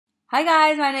Hi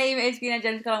guys, my name is Greenoid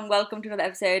Gemzicle and welcome to another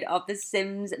episode of The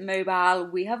Sims Mobile.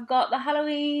 We have got the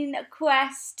Halloween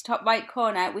quest, top right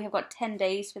corner. We have got 10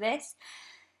 days for this.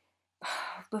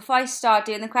 Before I start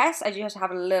doing the quest, I just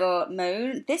have a little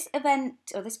moan. This event,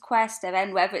 or this quest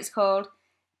event, whatever it's called,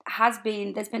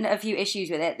 there's been a few issues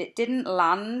with it. It didn't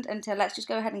land until, let's just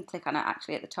go ahead and click on it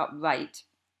actually at the top right.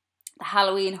 The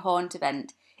Halloween Haunt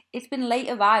event. It's been late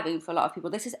arriving for a lot of people.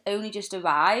 This has only just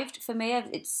arrived for me.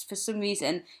 It's for some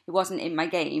reason it wasn't in my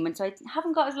game, and so I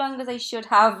haven't got as long as I should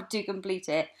have to complete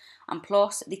it. And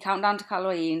plus the countdown to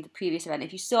Halloween, the previous event.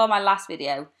 If you saw my last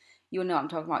video, you'll know what I'm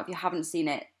talking about. If you haven't seen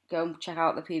it, go and check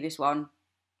out the previous one.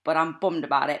 But I'm bummed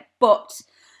about it. But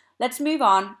let's move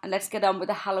on and let's get on with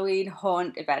the Halloween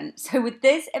Haunt event. So with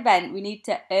this event, we need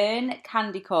to earn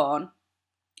candy corn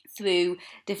through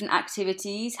different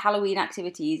activities, Halloween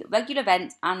activities, regular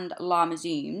events and llama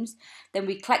zooms. Then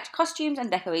we collect costumes and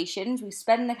decorations. We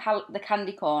spend the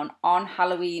candy corn on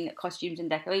Halloween costumes and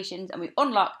decorations, and we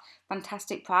unlock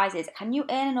fantastic prizes. Can you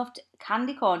earn enough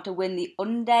candy corn to win the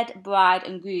undead bride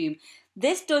and groom?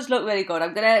 This does look really good.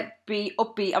 I'm going to be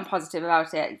upbeat and positive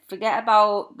about it. Forget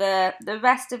about the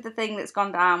rest of the thing that's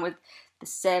gone down with the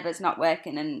servers not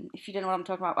working, and if you don't know what I'm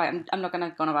talking about, right, I'm not going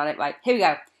to go on about it. Right, here we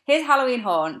go. Here's Halloween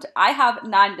Haunt. I have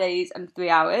 9 days and 3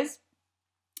 hours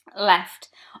left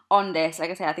on this. Like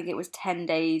I say, I think it was 10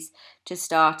 days to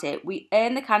start it. We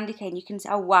earn the candy cane. You can see,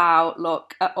 oh wow,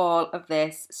 look at all of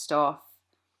this stuff.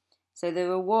 So the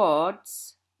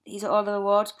rewards, these are all the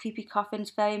rewards. Creepy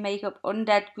coffins, fairy makeup,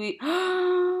 undead group.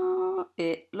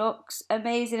 It looks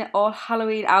amazing. All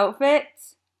Halloween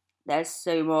outfits. There's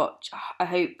so much. I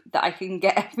hope that I can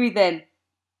get everything.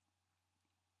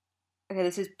 Okay,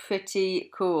 this is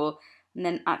pretty cool. And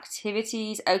then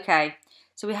activities. Okay,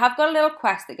 so we have got a little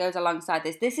quest that goes alongside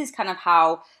this. This is kind of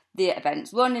how the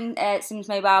events run in Sims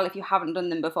Mobile. If you haven't done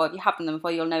them before, if you have done them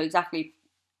before, you'll know exactly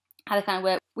how they kind of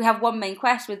work. We have one main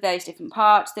quest with various different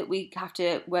parts that we have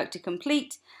to work to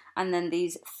complete. And then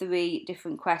these 3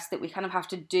 different quests that we kind of have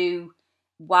to do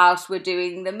whilst we're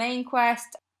doing the main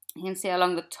quest. You can see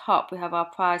along the top we have our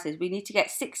prizes. We need to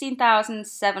get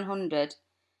 16,700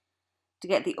 to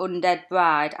get the undead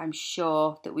bride. I'm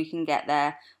sure that we can get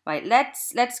there. Right,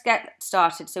 let's get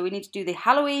started. So we need to do the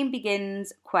Halloween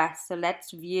Begins quest. So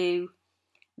let's view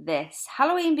this.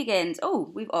 Halloween Begins.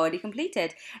 Oh, we've already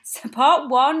completed. So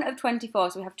part 1 of 24.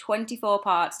 So we have 24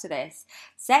 parts to this.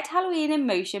 Set Halloween in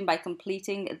motion by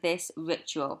completing this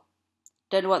ritual.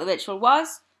 Don't know what the ritual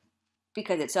was,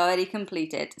 because it's already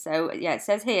completed. So yeah, it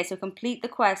says here, so complete the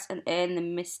quest and earn the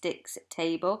Mystics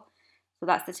table. So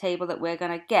that's the table that we're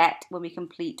going to get when we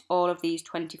complete all of these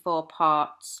 24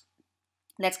 parts.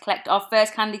 Let's collect our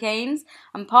first candy canes.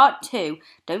 And part 2,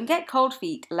 don't get cold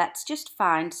feet. Let's just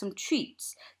find some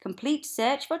treats. Complete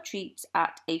search for treats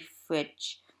at a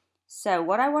fridge. So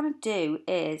what I want to do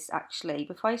is actually,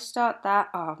 before I start that,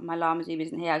 oh, my llama zoom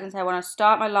isn't here. I was going to say I want to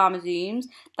start my llama zooms.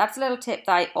 That's a little tip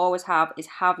that I always have, is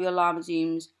have your llama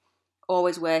zooms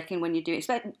always working when you do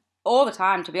it. All the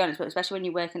time, to be honest, but especially when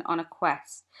you're working on a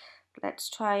quest. Let's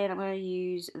try it. I'm going to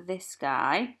use this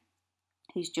guy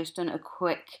who's just done a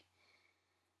quick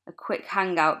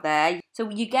hangout there. So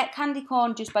you get candy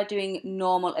corn just by doing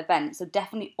normal events. So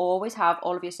definitely always have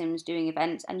all of your Sims doing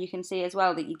events, and you can see as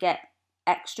well that you get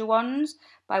extra ones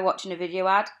by watching a video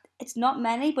ad. It's not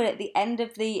many, but at the end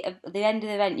of the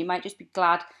event, you might just be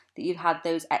glad that you've had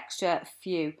those extra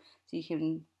few, so you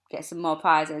can get some more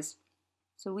prizes.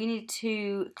 So we need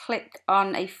to click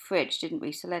on a fridge, didn't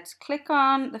we? So let's click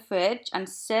on the fridge and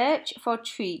search for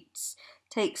treats.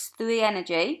 Takes 3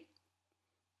 energy.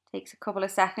 Takes a couple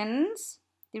of seconds.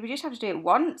 Did we just have to do it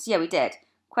once? Yeah, we did.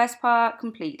 Quest part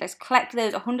complete. Let's collect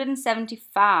those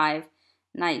 175.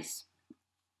 Nice.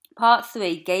 Part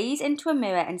 3, gaze into a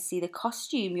mirror and see the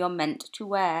costume you're meant to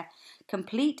wear.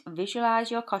 Complete,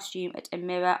 visualize your costume at a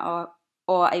mirror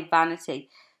or a vanity.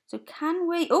 So can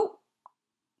we, oh,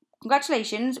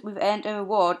 congratulations, we've earned a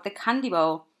reward, the candy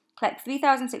bowl. Collect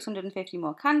 3,650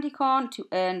 more candy corn to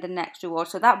earn the next reward.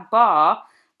 So that bar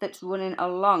that's running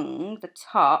along the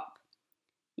top,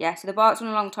 yeah, so the bar that's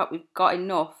running along the top, we've got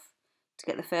enough to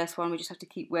get the first one. We just have to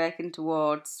keep working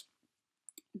towards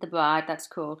the bride. That's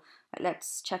cool. Right,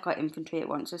 let's check our inventory. It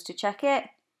wants us to check it.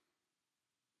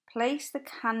 Place the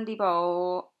candy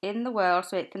bowl in the world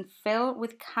so it can fill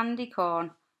with candy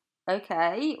corn.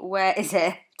 Okay, where is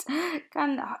it?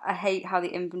 I hate how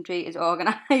the inventory is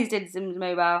organised in Sims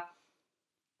Mobile.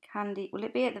 Candy, will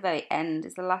it be at the very end?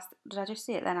 Is the last, did I just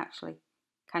see it then actually?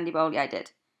 Candy bowl, yeah I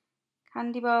did.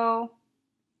 Candy bowl.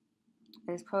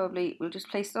 There's probably, we'll just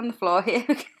place it on the floor here.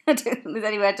 I don't think there's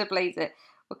anywhere to place it.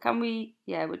 But can we,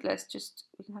 yeah, we can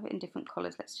have it in different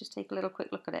colours. Let's just take a little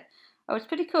quick look at it. Oh, it's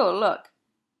pretty cool, look.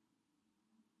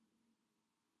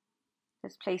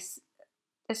 Let's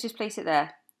just place it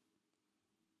there.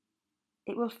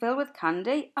 It will fill with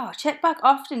candy. Oh, check back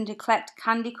often to collect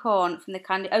candy corn from the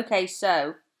candy. Okay,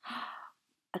 so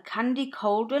a candy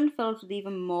cauldron filled with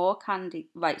even more candy.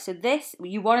 Right, so this,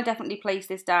 you want to definitely place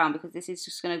this down because this is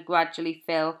just going to gradually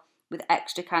fill with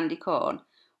extra candy corn.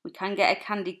 We can get a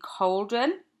candy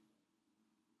cauldron,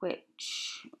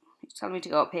 which it's telling me to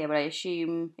go up here, but I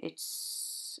assume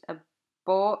it's a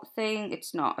bought thing.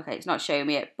 It's not. Okay, it's not showing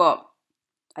me it, but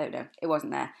I don't know. It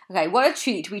wasn't there. Okay, what a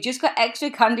treat. We just got extra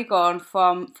candy corn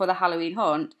for the Halloween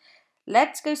hunt.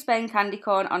 Let's go spend candy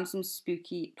corn on some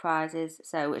spooky prizes.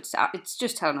 So it's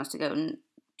just telling us to go and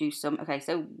do some. Okay,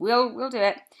 so we'll do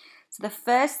it. So the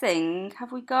first thing,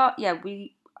 have we got? Yeah,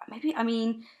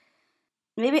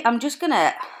 maybe I'm just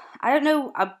gonna. I don't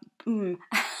know. I'm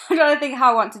trying to think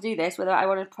how I want to do this. Whether I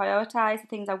want to prioritize the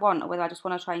things I want, or whether I just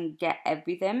want to try and get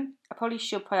everything. I probably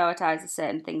should prioritize the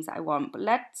certain things that I want. But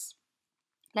let's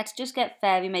just get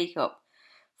fairy makeup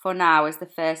for now as the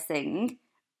first thing.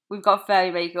 We've got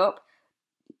fairy makeup.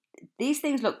 These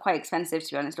things look quite expensive,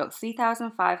 to be honest. Look,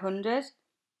 3,500.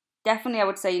 Definitely, I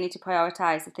would say you need to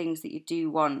prioritise the things that you do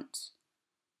want.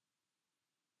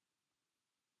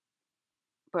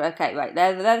 But okay, right,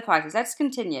 they're the prices. Let's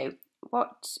continue.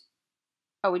 What?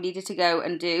 Oh, we needed to go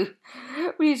and do...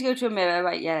 We need to go to a mirror,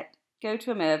 right, yeah. Go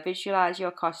to a mirror, visualise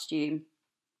your costume.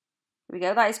 Here we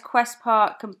go, that is quest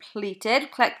part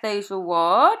completed. Collect those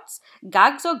rewards.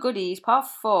 Gags or goodies, part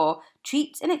 4.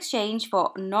 Treats in exchange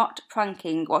for not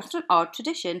pranking. What's an odd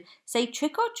tradition? Say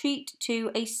trick or treat to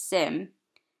a sim.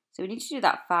 So we need to do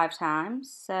that 5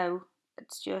 times. So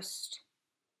let's just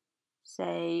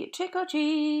say trick or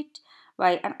treat.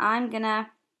 Right, and I'm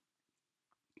gonna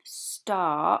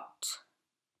start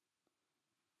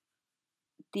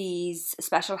these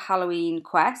special Halloween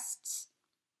quests.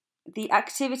 The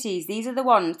activities, these are the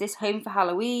ones, this home for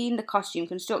Halloween, the costume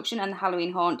construction and the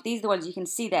Halloween haunt. These are the ones you can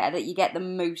see there that you get the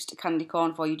most candy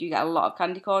corn for. You do get a lot of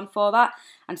candy corn for that.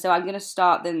 And so I'm going to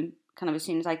start them kind of as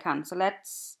soon as I can. So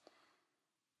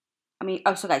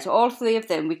so all 3 of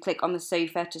them, we click on the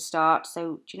sofa to start.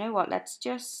 So do you know what? Let's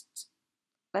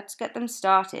get them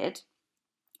started.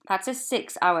 That's a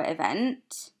 6-hour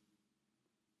event.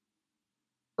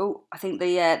 Oh, I think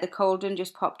the cauldron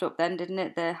just popped up then, didn't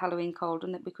it? The Halloween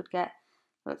cauldron that we could get.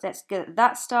 Let's get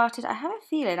that started. I have a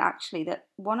feeling actually that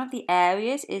one of the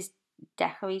areas is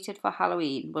decorated for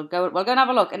Halloween. We'll go and have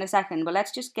a look in a second, but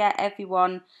let's just get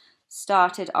everyone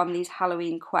started on these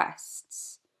Halloween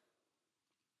quests.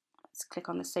 Let's click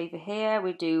on the sofa here.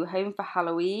 We do home for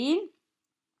Halloween.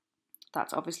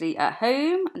 That's obviously at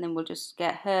home, and then we'll just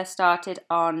get her started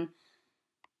on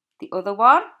the other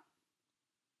one.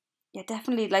 Yeah,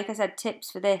 definitely, like I said,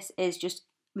 tips for this is just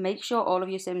make sure all of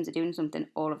your Sims are doing something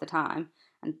all of the time,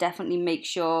 and definitely make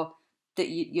sure that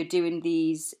you're doing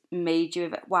these major,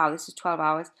 wow, this is 12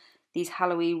 hours, these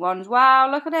Halloween ones.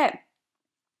 Wow, look at it.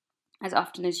 As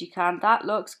often as you can. That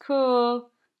looks cool.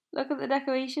 Look at the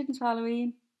decorations for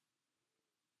Halloween.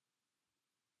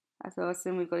 That's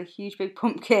awesome. We've got a huge big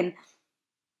pumpkin,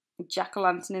 a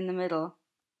jack-o'-lantern in the middle.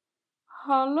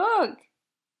 Oh, look.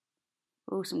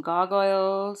 Oh, some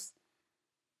gargoyles.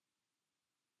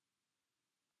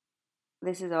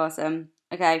 This is awesome.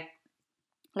 Okay,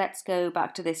 let's go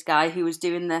back to this guy who was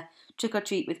doing the trick or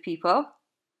treat with people.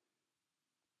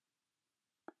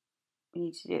 We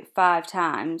need to do it 5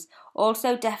 times.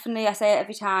 Also, definitely, I say it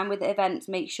every time with events,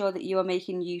 make sure that you are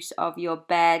making use of your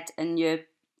bed and your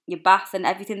bath and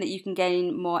everything that you can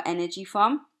gain more energy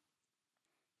from.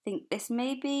 I think this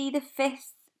may be the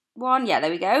 5th one. Yeah,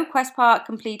 there we go. Quest part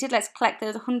completed. Let's collect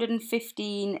those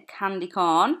 115 candy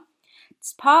corn.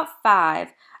 It's part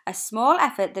 5. A small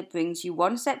effort that brings you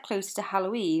one step closer to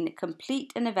Halloween.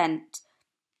 Complete an event.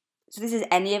 So this is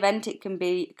any event. It can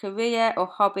be a career or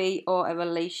hobby or a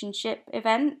relationship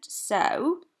event.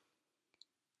 So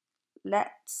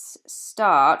let's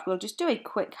start. We'll just do a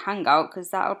quick hangout because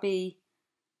that'll be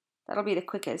the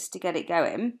quickest to get it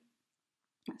going.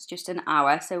 That's just an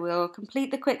hour. So we'll complete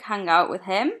the quick hangout with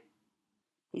him.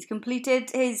 He's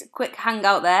completed his quick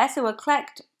hangout there. So we'll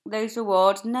collect those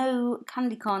rewards. No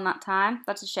candy corn that time.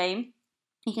 That's a shame.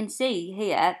 You can see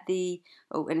here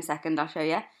in a second I'll show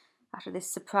you. After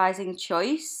this surprising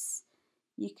choice,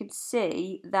 you can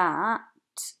see that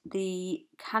the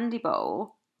candy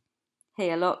bowl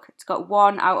here, look, it's got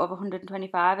 1 out of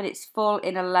 125 and it's full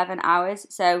in 11 hours.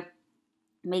 So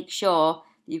make sure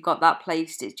you've got that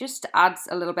placed. It just adds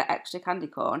a little bit extra candy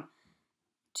corn.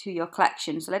 to your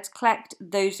collection. So let's collect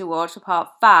those rewards for part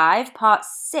 5. Part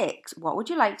 6, what would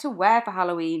you like to wear for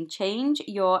Halloween? Change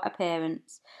your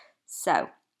appearance. So,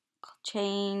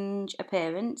 change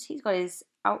appearance. He's got his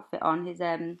outfit on, his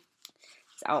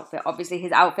outfit, obviously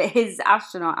his outfit, his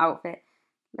astronaut outfit.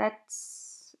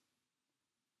 Let's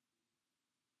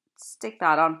stick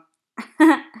that on.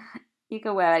 You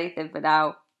can wear anything for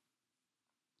now.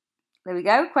 There we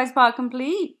go, quest part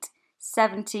complete.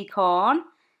 70 corn.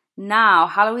 Now,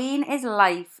 Halloween is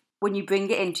life when you bring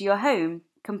it into your home.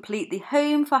 Complete the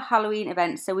home for Halloween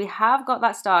events. So we have got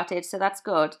that started, so that's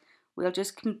good. We'll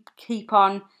just keep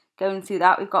on going through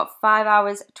that. We've got 5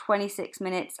 hours, 26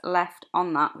 minutes left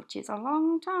on that, which is a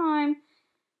long time.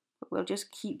 But we'll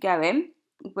just keep going,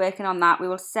 working on that. We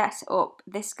will set up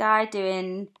this guy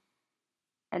doing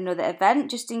another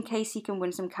event, just in case he can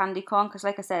win some candy corn, because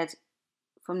like I said,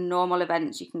 from normal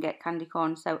events you can get candy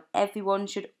corn. So everyone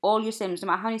should, all your Sims, no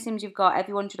matter how many Sims you've got,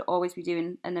 everyone should always be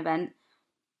doing an event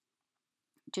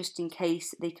just in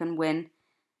case they can win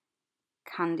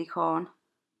candy corn.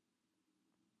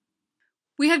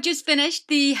 We have just finished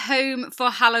the Home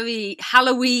for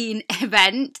Halloween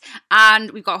event, and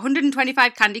we've got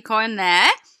 125 candy corn there.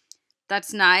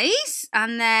 That's nice.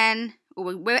 And then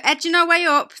we're edging our way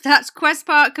up. That's quest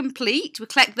part complete. We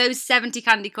collect those 70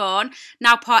 candy corn.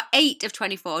 Now part 8 of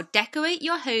 24. Decorate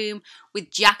your home with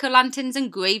jack-o'-lanterns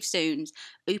and gravestones.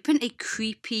 Open a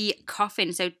creepy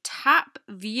coffin. So tap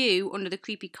view under the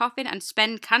creepy coffin and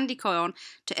spend candy corn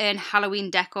to earn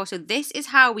Halloween decor. So this is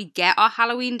how we get our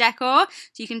Halloween decor.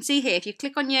 So you can see here, if you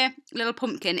click on your little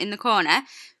pumpkin in the corner,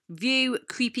 view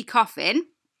creepy coffin.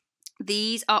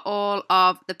 These are all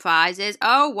of the prizes.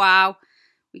 Oh, wow.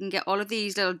 We can get all of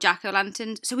these little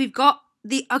jack-o'-lanterns. So we've got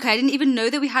the... Okay, I didn't even know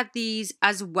that we had these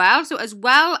as well. So as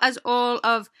well as all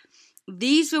of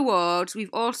these rewards, we've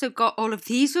also got all of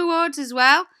these rewards as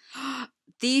well.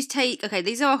 These take... Okay,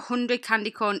 these are 100 candy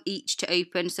corn each to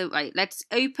open. So, right, let's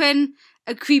open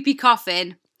a creepy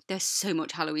coffin. There's so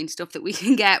much Halloween stuff that we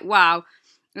can get. Wow.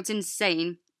 That's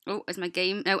insane. Oh, is my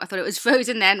game... No, I thought it was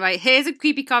frozen then. Right, here's a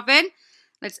creepy coffin.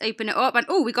 Let's open it up. And,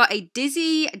 oh, we got a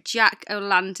dizzy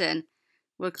jack-o'-lantern.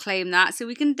 We'll claim that. So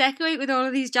we can decorate with all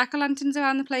of these jack-o'-lanterns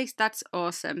around the place. That's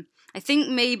awesome. I think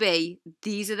maybe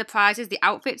these are the prizes, the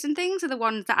outfits and things are the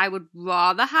ones that I would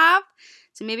rather have.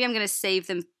 So maybe I'm going to save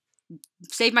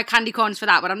my candy corns for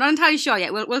that, but I'm not entirely sure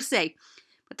yet. We'll see.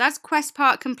 But that's quest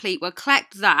part complete. We'll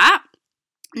collect that.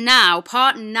 Now,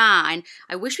 part 9.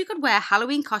 I wish we could wear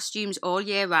Halloween costumes all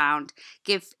year round.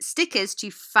 Give stickers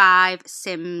to 5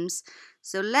 Sims.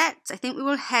 So I think we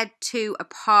will head to a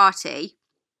party.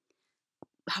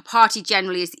 A party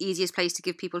generally is the easiest place to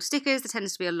give people stickers. There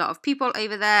tends to be a lot of people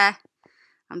over there.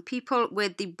 And people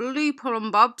with the blue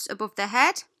plum bobs above their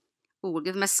head. Oh, we'll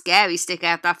give them a scary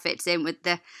sticker if that fits in with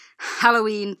the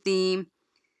Halloween theme.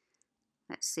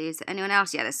 Let's see, is there anyone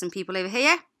else? Yeah, there's some people over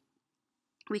here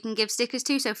we can give stickers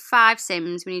to. So 5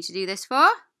 Sims we need to do this for.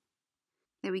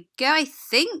 There we go. I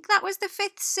think that was the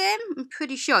 5th Sim. I'm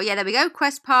pretty sure. Yeah, there we go.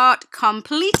 Quest part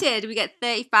completed. We get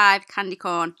 35 candy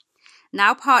corn.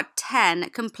 Now part 10,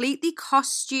 complete the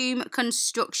costume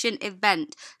construction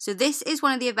event. So this is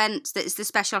one of the events that is the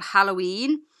special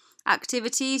Halloween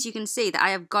activities. You can see that I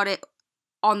have got it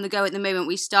on the go at the moment.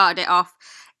 We started it off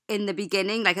in the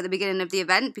beginning, like at the beginning of the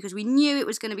event, because we knew it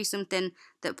was going to be something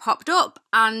that popped up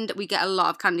and we get a lot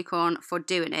of candy corn for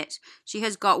doing it. She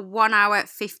has got 1 hour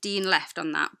 15 left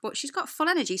on that, but she's got full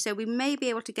energy, so we may be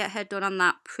able to get her done on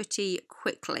that pretty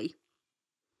quickly.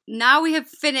 Now we have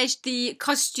finished the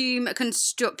costume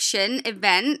construction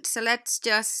event, so let's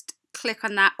just click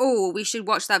on that. Oh, we should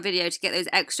watch that video to get those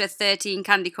extra 13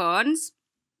 candy corns.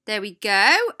 There we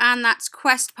go, and that's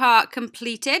quest part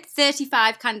completed.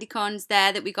 35 candy corns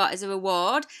there that we got as a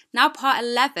reward. Now part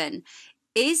 11.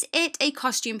 Is it a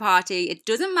costume party? It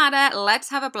doesn't matter.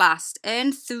 Let's have a blast.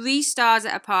 Earn 3 stars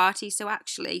at a party. So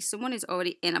actually, someone is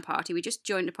already in a party. We just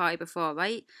joined a party before,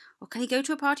 right? Or can you go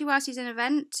to a party whilst he's in an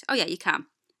event? Oh yeah, you can.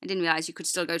 I didn't realise you could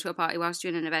still go to a party whilst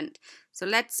doing an event. So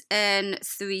let's earn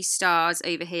 3 stars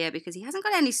over here because he hasn't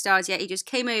got any stars yet. He just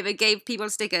came over, gave people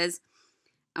stickers,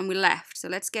 and we left. So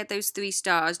let's get those 3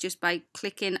 stars just by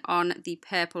clicking on the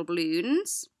purple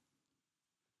balloons.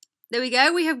 There we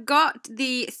go. We have got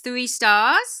the 3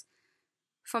 stars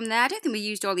from there. I don't think we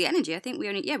used all the energy. I think we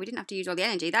only, yeah, we didn't have to use all the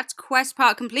energy. That's quest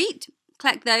part complete.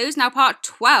 Collect those. Now part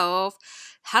 12.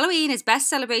 Halloween is best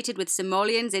celebrated with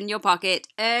simoleons in your pocket.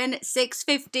 Earn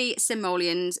 650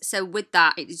 simoleons. So with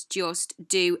that, it is just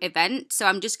do event. So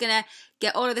I'm just going to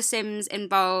get all of the Sims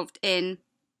involved in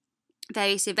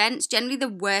various events. Generally, the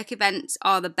work events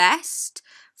are the best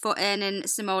for earning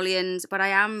simoleons, but I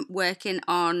am working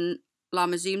on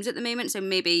llama zooms at the moment, so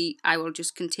maybe I will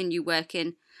just continue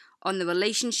working on the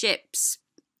relationship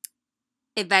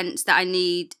events that I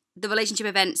need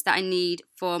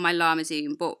for my llama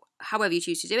zoom. But however you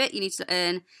choose to do it, you need to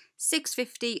earn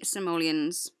 650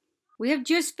 simoleons. We have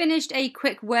just finished a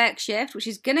quick work shift, which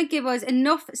is going to give us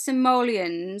enough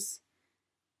simoleons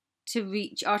to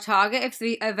reach our target of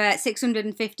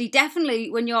 650. Definitely,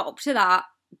 when you're up to that,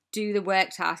 do the work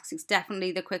tasks. It's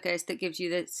definitely the quickest that gives you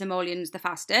the simoleons the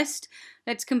fastest.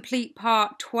 Let's complete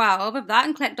part 12 of that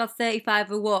and collect our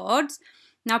 35 rewards.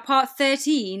 Now part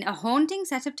 13, a haunting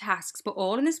set of tasks, but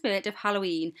all in the spirit of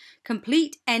Halloween.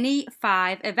 Complete any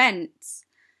 5 events.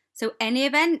 So any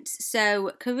events,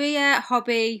 so career,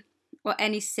 hobby, or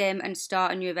any sim, and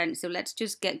start a new event. So let's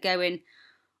just get going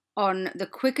on the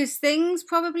quickest things,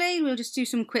 probably. We'll just do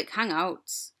some quick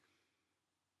hangouts.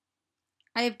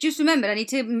 I have just remembered, I need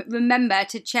to remember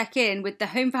to check in with the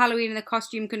Home for Halloween and the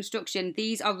costume construction.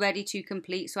 These are ready to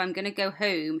complete, so I'm going to go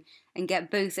home and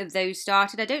get both of those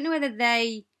started. I don't know whether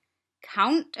they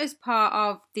count as part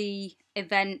of the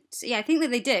events. Yeah, I think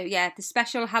that they do. Yeah, the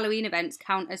special Halloween events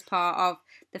count as part of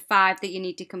the 5 that you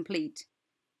need to complete.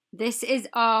 This is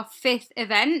our 5th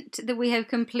event that we have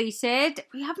completed.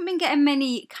 We haven't been getting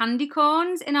many candy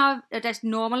corns in our just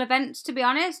normal events, to be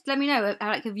honest. Let me know,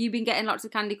 like, have you been getting lots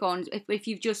of candy corns? If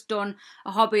you've just done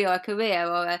a hobby or a career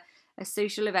or a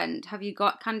social event, have you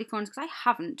got candy corns? Because I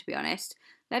haven't, to be honest.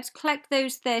 Let's collect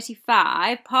those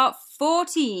 35. Part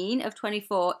 14 of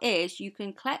 24 is you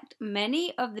can collect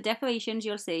many of the decorations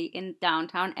you'll see in the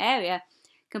downtown area.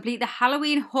 Complete the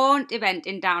Halloween haunt event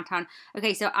in downtown.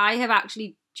 Okay, so I have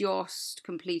actually just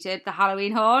completed the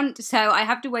Halloween haunt, so I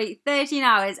have to wait 13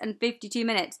 hours and 52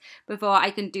 minutes before I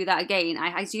can do that again.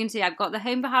 As you can see, I've got the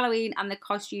Home for Halloween and the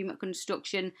costume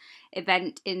construction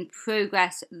event in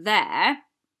progress there.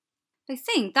 I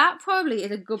think that probably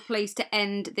is a good place to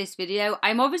end this video.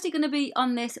 I'm obviously going to be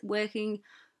on this working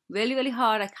really, really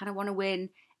hard. I kind of want to win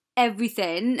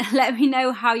everything. Let me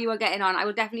know how you are getting on. I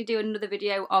will definitely do another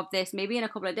video of this maybe in a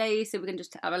couple of days, so we can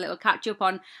just have a little catch up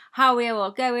on how we are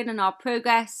all going and our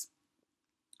progress.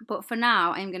 But for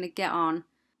now, I'm going to get on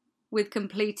with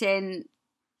completing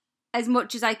as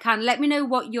much as I can. Let me know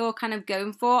what you're kind of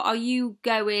going for. Are you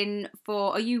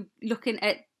looking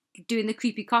at doing the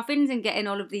creepy coffins and getting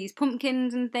all of these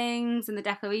pumpkins and things and the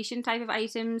decoration type of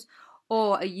items?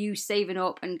 Or are you saving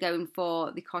up and going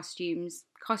for the costumes?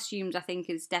 Costumes, I think,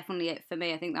 is definitely it for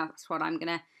me. I think that's what I'm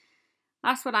gonna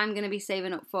be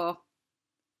saving up for.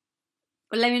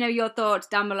 But let me know your thoughts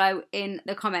down below in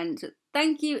the comments.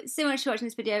 Thank you so much for watching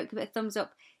this video. Give it a thumbs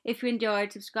up if you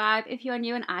enjoyed. Subscribe if you are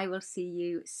new, and I will see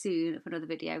you soon for another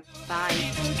video.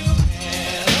 Bye.